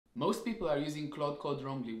Most people are using Claude Code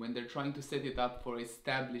wrongly when they're trying to set it up for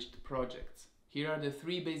established projects. Here are the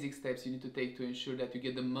 3 basic steps you need to take to ensure that you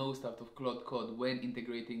get the most out of Claude Code when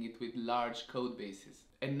integrating it with large code bases.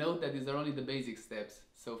 And note that these are only the basic steps,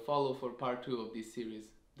 so follow for part 2 of this series.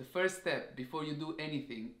 The first step before you do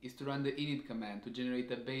anything is to run the init command to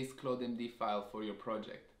generate a base ClodeMD file for your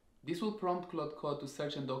project. This will prompt Claude Code to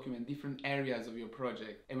search and document different areas of your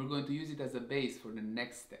project, and we're going to use it as a base for the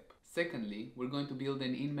next step. Secondly, we're going to build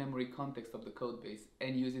an in-memory context of the codebase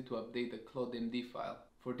and use it to update the ClodeMD file.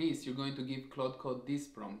 For this, you're going to give Claude Code this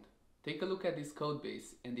prompt. Take a look at this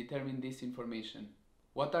codebase and determine this information.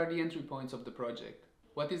 What are the entry points of the project?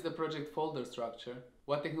 What is the project folder structure?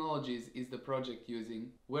 What technologies is the project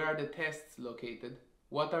using? Where are the tests located?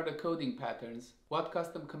 What are the coding patterns? What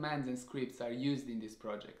custom commands and scripts are used in this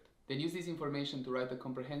project? Then use this information to write a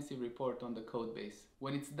comprehensive report on the codebase.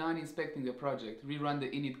 When it's done inspecting the project, rerun the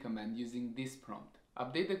init command using this prompt.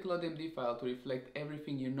 Update the ClodeMD file to reflect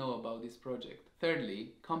everything you know about this project.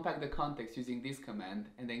 Thirdly, compact the context using this command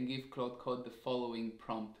and then give Claude Code the following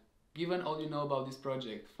prompt. Given all you know about this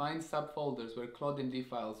project, find subfolders where ClodeMD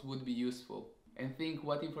files would be useful and think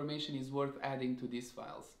what information is worth adding to these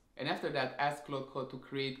files. And after that, ask Claude Code to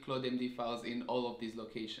create ClodeMD files in all of these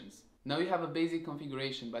locations. Now you have a basic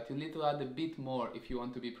configuration, but you'll need to add a bit more if you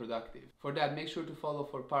want to be productive. For that, make sure to follow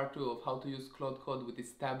for part 2 of how to use Claude Code with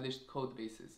established code bases.